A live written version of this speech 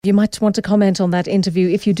You might want to comment on that interview.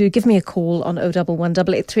 If you do, give me a call on 011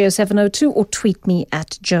 8830702 or tweet me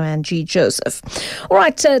at Joanne G. Joseph. All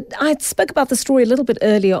right, I spoke about the story a little bit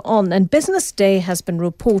earlier on, and Business Day has been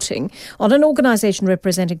reporting on an organisation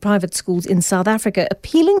representing private schools in South Africa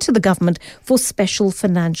appealing to the government for special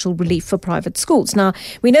financial relief for private schools. Now,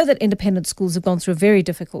 we know that independent schools have gone through a very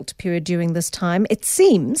difficult period during this time. It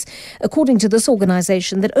seems, according to this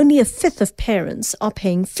organisation, that only a fifth of parents are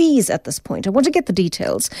paying fees at this point. I want to get the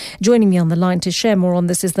details. Joining me on the line to share more on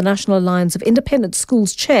this is the National Alliance of Independent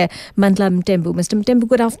Schools Chair, Mandla Mthembu. Mr. Mthembu,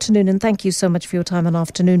 good afternoon, and thank you so much for your time on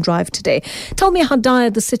Afternoon Drive today. Tell me how dire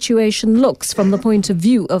the situation looks from the point of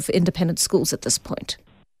view of independent schools at this point.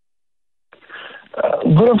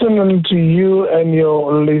 Good afternoon to you and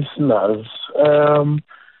your listeners.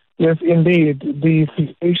 Yes, indeed, the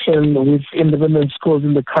situation with independent schools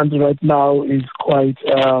in the country right now is quite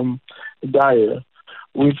dire,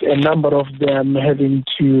 with a number of them having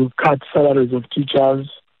to cut salaries of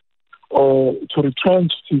teachers or to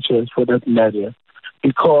retrench teachers for that matter,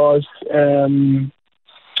 because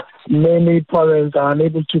many parents are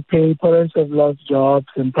unable to pay, parents have lost jobs,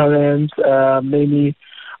 and parents, many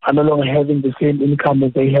are no longer having the same income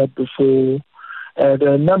as they had before. There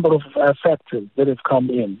are a number of factors that have come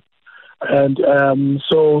in. And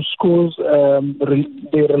so schools,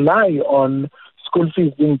 they rely on school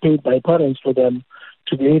fees being paid by parents for them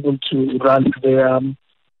to be able to run their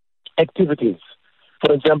activities.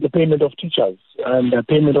 For example, payment of teachers and the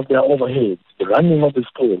payment of their overheads, the running of the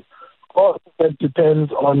school. All that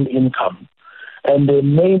depends on income. And the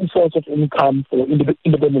main source of income for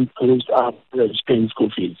independent schools are paying school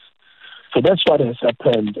fees. So that's what has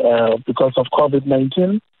happened because of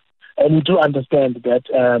COVID-19. And we do understand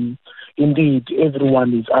that, indeed,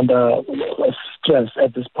 everyone is under stress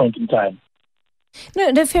at this point in time.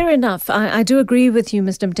 No, fair enough. I do agree with you,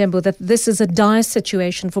 Mr. Mthembu, that this is a dire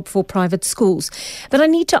situation for private schools. But I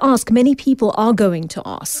need to ask, many people are going to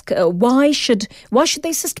ask, why should they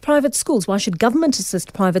assist private schools? Why should government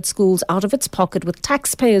assist private schools out of its pocket with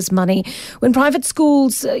taxpayers' money when private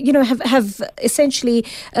schools, have essentially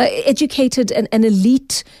educated an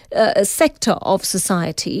elite sector of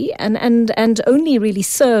society and only really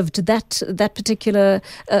served that particular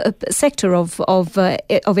sector of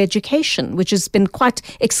education, which has been quite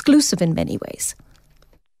exclusive in many ways?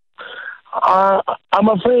 I'm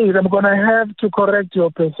afraid I'm going to have to correct your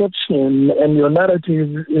perception, and your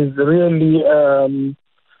narrative is really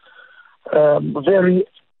very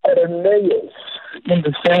erroneous in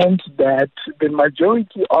the sense that the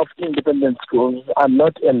majority of independent schools are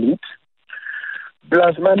not elite.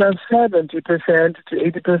 Plus minus 70% to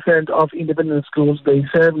 80% of independent schools, they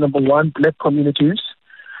serve, number one, black communities,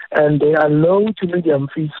 and they are low to medium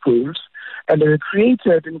fee schools. And they were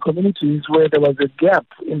created in communities where there was a gap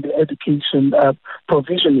in the education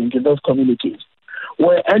provisioning in those communities,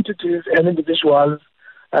 where entities and individuals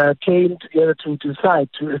came together to decide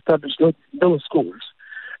to establish those schools.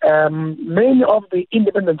 Many of the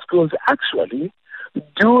independent schools actually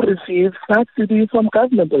do receive subsidy from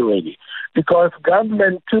government already, because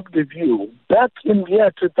government took the view back in the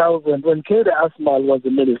year 2000 when Keda Asmal was the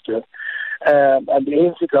minister and the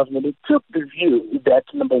ANC government. It took the view that,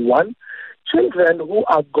 number one, children who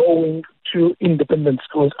are going to independent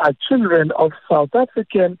schools are children of South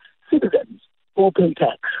African citizens who pay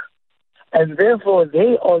tax. And therefore,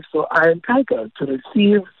 they also are entitled to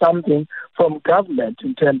receive something from government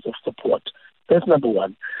in terms of support. That's number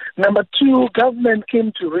one. Number two, government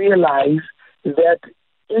came to realize that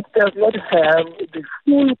it does not have the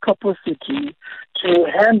full capacity to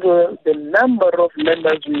handle the number of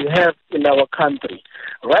members we have in our country.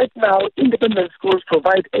 Right now, independent schools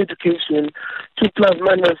provide education to plus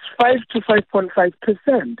minus 5 to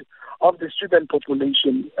 5.5% of the student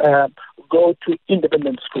population go to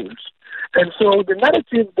independent schools. And so the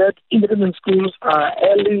narrative that independent schools are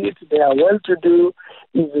elite, they are well-to-do,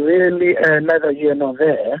 is really neither here nor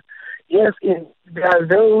there. Yes, there are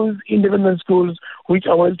those independent schools which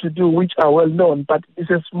are well-to-do, which are well-known, but it's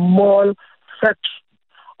a small fraction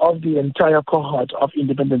of the entire cohort of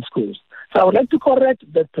independent schools. So I would like to correct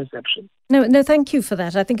that perception. No, thank you for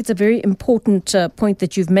that. I think it's a very important point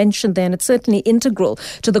that you've mentioned there, and it's certainly integral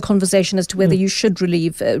to the conversation as to whether you should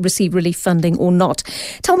receive relief funding or not.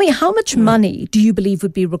 Tell me, how much money do you believe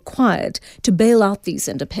would be required to bail out these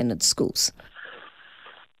independent schools?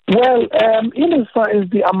 Well, in as far as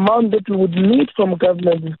the amount that we would need from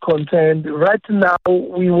government is concerned, right now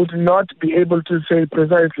we would not be able to say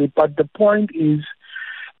precisely, but the point is,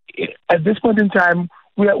 at this point in time,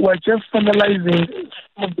 we're just finalizing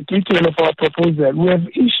some of the detail of our proposal. We have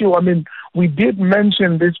we did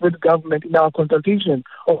mention this with government in our consultation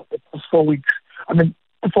of the past 4 weeks.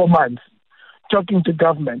 for months talking to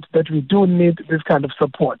government that we do need this kind of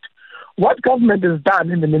support. What government has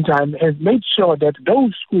done in the meantime has made sure that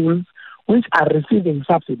those schools which are receiving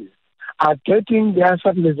subsidies are getting their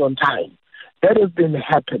subsidies on time. That has been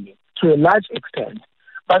happening to a large extent.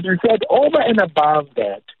 But we said over and above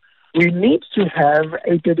that, we need to have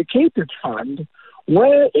a dedicated fund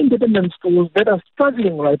where independent schools that are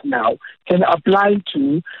struggling right now can apply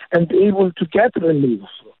to and be able to get relief.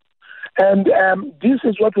 And this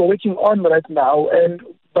is what we're working on right now. And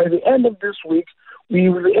by the end of this week, we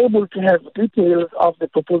will be able to have details of the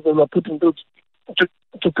proposal we're putting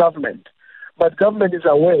to government. But government is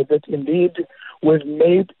aware that indeed we've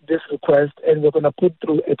made this request and we're going to put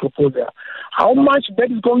through a proposal. How much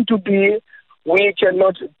that is going to be, we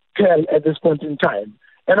cannot tell at this point in time.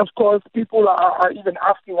 And of course, people are even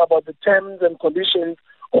asking about the terms and conditions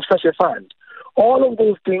of such a fund. All of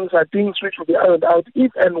those things are things which will be ironed out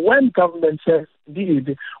if and when government says,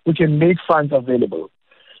 indeed, we can make funds available.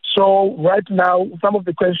 So right now, some of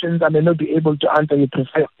the questions I may not be able to answer you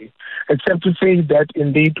precisely, except to say that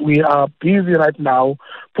indeed we are busy right now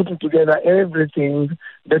putting together everything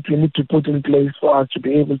that we need to put in place for us to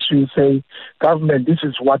be able to say, government, this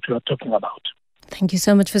is what we are talking about. Thank you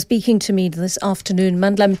so much for speaking to me this afternoon.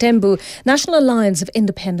 Mandla Mthembu, National Alliance of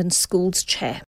Independent Schools Chair.